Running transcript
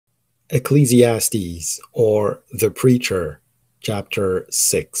Ecclesiastes, or The Preacher, chapter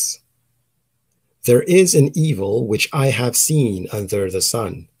 6. There is an evil which I have seen under the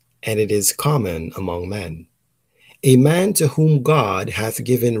sun, and it is common among men. A man to whom God hath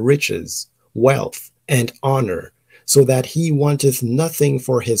given riches, wealth, and honor, so that he wanteth nothing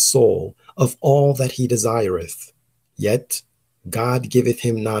for his soul of all that he desireth. Yet God giveth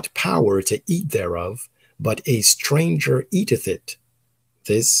him not power to eat thereof, but a stranger eateth it.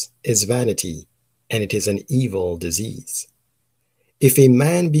 This is vanity, and it is an evil disease. If a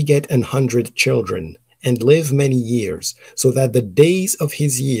man beget 100 children, and live many years, so that the days of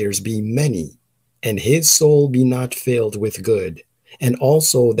his years be many, and his soul be not filled with good, and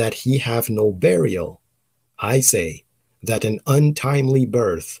also that he have no burial, I say that an untimely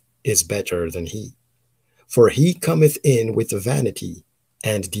birth is better than he. For he cometh in with vanity,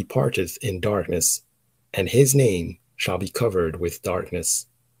 and departeth in darkness, and his name shall be covered with darkness.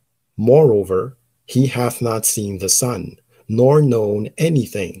 Moreover, he hath not seen the sun, nor known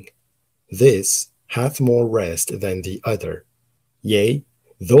anything. This hath more rest than the other. Yea,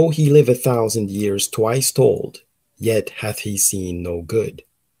 though he live 1,000 years twice told, yet hath he seen no good.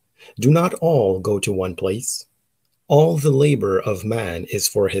 Do not all go to one place? All the labor of man is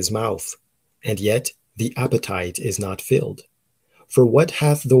for his mouth, and yet the appetite is not filled. For what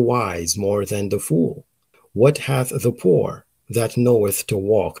hath the wise more than the fool? What hath the poor that knoweth to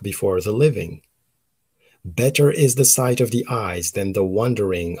walk before the living? Better is the sight of the eyes than the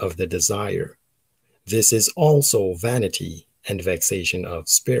wondering of the desire. This is also vanity and vexation of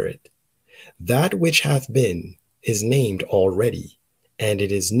spirit. That which hath been is named already, and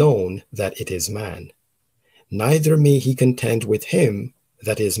it is known that it is man. Neither may he contend with him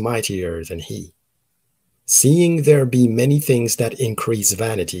that is mightier than he. Seeing there be many things that increase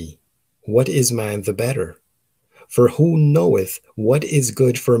vanity, what is man the better? For who knoweth what is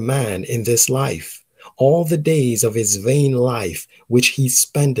good for man in this life, all the days of his vain life which he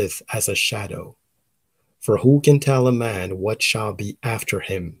spendeth as a shadow? For who can tell a man what shall be after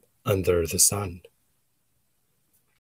him under the sun?